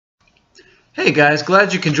Hey guys,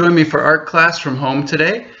 glad you can join me for art class from home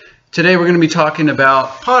today. Today we're going to be talking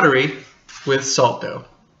about pottery with salt dough.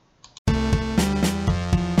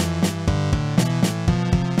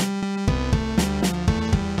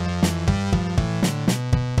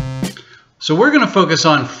 So we're going to focus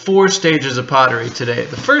on 4 stages of pottery today.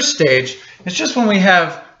 The first stage is just when we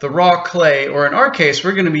have the raw clay, or in our case,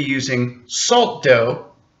 we're going to be using salt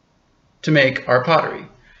dough to make our pottery.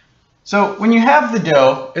 So when you have the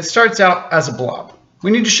dough, it starts out as a blob. We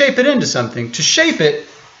need to shape it into something. To shape it,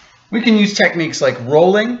 we can use techniques like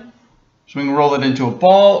rolling. So we can roll it into a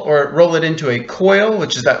ball or roll it into a coil,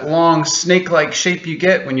 which is that long snake-like shape you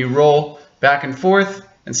get when you roll back and forth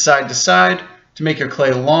and side to side to make your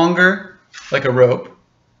clay longer, like a rope.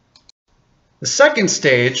 The second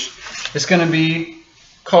stage is going to be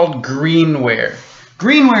called Greenware.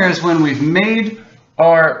 Greenware is when we've made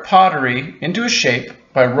our pottery into a shape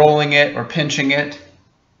by rolling it or pinching it.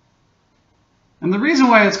 And the reason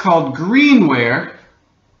why it's called Greenware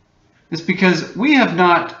is because we have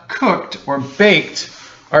not cooked or baked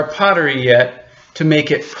our pottery yet to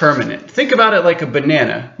make it permanent. Think about it like a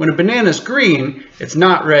banana. When a banana is green, it's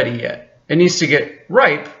not ready yet. It needs to get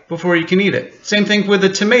ripe before you can eat it. Same thing with a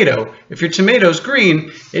tomato. If your tomato's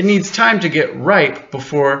green, it needs time to get ripe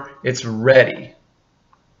before it's ready.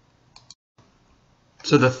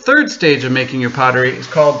 So the third stage of making your pottery is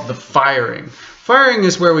called the firing. Firing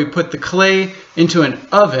is where we put the clay into an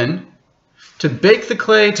oven to bake the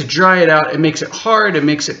clay, to dry it out. It makes it hard, it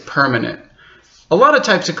makes it permanent. A lot of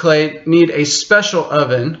types of clay need a special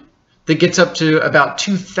oven that gets up to about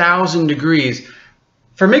 2,000 degrees.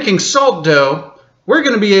 For making salt dough, we're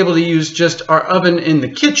going to be able to use just our oven in the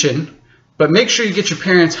kitchen, but make sure you get your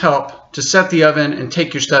parents' help to set the oven and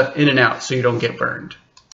take your stuff in and out so you don't get burned.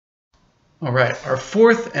 All right, our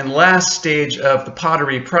fourth and last stage of the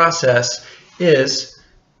pottery process is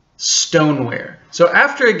stoneware. So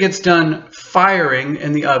after it gets done firing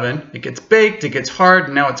in the oven, it gets baked, it gets hard,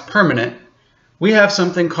 and now it's permanent, we have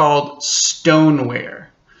something called stoneware.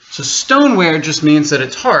 So stoneware just means that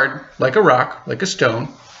it's hard, like a rock, like a stone,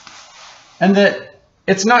 and that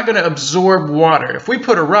it's not going to absorb water. If we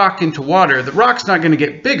put a rock into water, the rock's not going to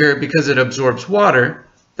get bigger because it absorbs water.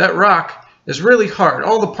 That rock is really hard.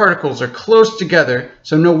 All the particles are close together,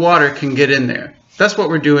 so no water can get in there. That's what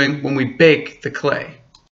we're doing when we bake the clay.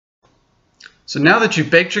 So now that you've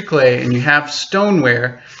baked your clay and you have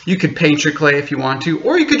stoneware, you could paint your clay if you want to,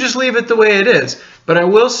 or you could just leave it the way it is. But I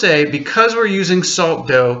will say, because we're using salt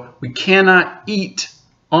dough, we cannot eat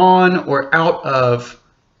on or out of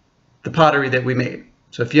the pottery that we made.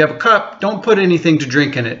 So if you have a cup, don't put anything to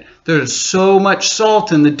drink in it. There's so much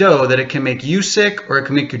salt in the dough that it can make you sick, or it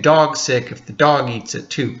can make your dog sick if the dog eats it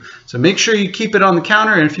too. So make sure you keep it on the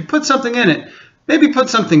counter, and if you put something in it, maybe put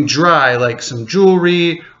something dry like some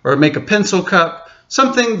jewelry or make a pencil cup,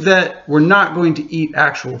 something that we're not going to eat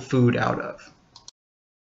actual food out of.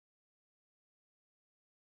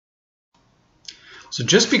 So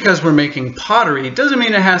just because we're making pottery doesn't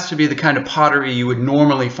mean it has to be the kind of pottery you would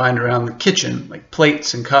normally find around the kitchen, like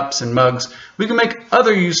plates and cups and mugs. We can make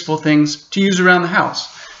other useful things to use around the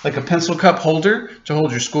house, like a pencil cup holder to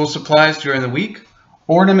hold your school supplies during the week,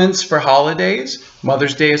 ornaments for holidays.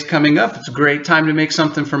 Mother's Day is coming up. It's a great time to make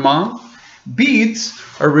something for mom. Beads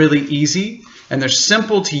are really easy, and they're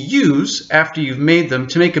simple to use after you've made them.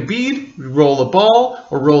 To make a bead, roll a ball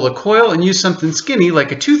or roll a coil and use something skinny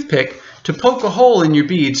like a toothpick to poke a hole in your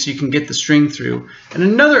bead so you can get the string through. And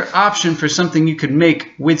another option for something you could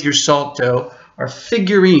make with your salt dough are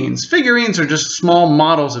figurines. Figurines are just small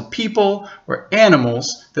models of people or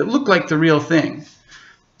animals that look like the real thing.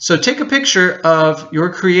 So take a picture of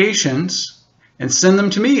your creations and send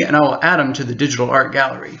them to me, and I will add them to the digital art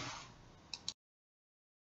gallery.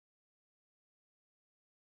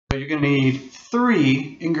 So you're going to need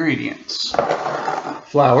 3 ingredients: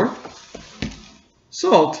 flour,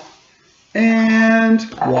 salt, and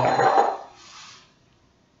water.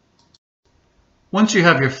 Once you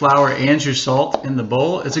have your flour and your salt in the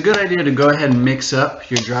bowl, it's a good idea to go ahead and mix up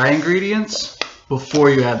your dry ingredients before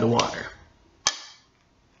you add the water.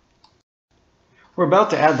 We're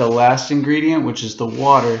about to add the last ingredient, which is the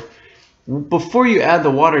water. Before you add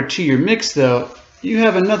the water to your mix though, you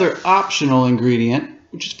have another optional ingredient,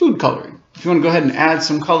 which is food coloring. If you want to go ahead and add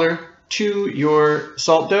some color to your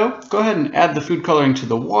salt dough, go ahead and add the food coloring to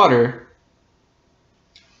the water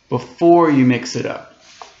before you mix it up.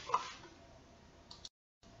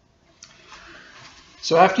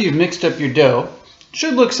 So after you've mixed up your dough, it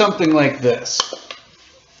should look something like this.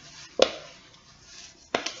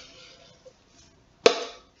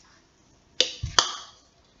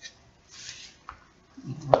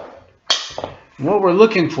 What what we're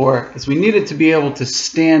looking for is we need it to be able to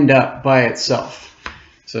stand up by itself.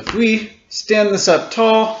 So if we stand this up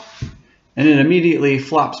tall and it immediately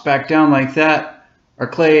flops back down like that, our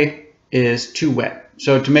clay is too wet.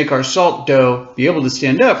 So to make our salt dough be able to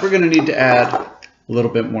stand up, we're going to need to add a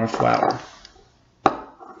little bit more flour.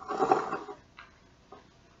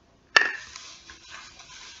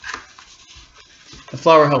 The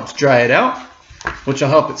flour helps dry it out, which will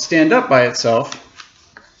help it stand up by itself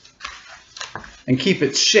and keep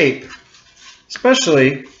its shape,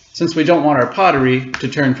 especially since we don't want our pottery to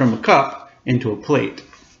turn from a cup into a plate.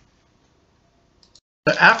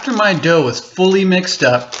 But after my dough was fully mixed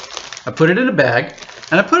up, I put it in a bag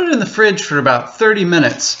and I put it in the fridge for about 30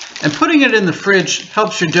 minutes. And putting it in the fridge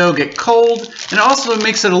helps your dough get cold and also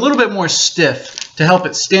makes it a little bit more stiff to help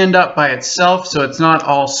it stand up by itself so it's not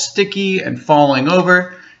all sticky and falling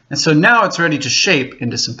over. And so now it's ready to shape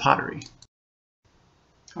into some pottery.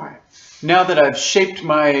 All right, now that I've shaped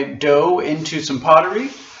my dough into some pottery,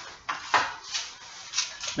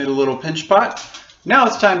 made a little pinch pot, now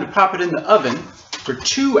it's time to pop it in the oven for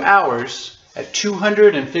 2 hours at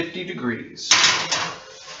 250 degrees.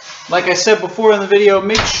 Like I said before in the video,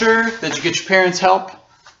 make sure that you get your parents' help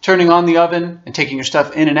turning on the oven and taking your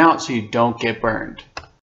stuff in and out so you don't get burned.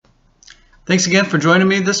 Thanks again for joining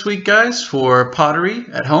me this week, guys, for pottery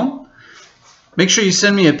at home. Make sure you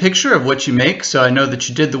send me a picture of what you make so I know that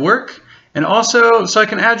you did the work, and also so I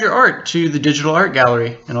can add your art to the digital art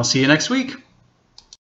gallery. And I'll see you next week.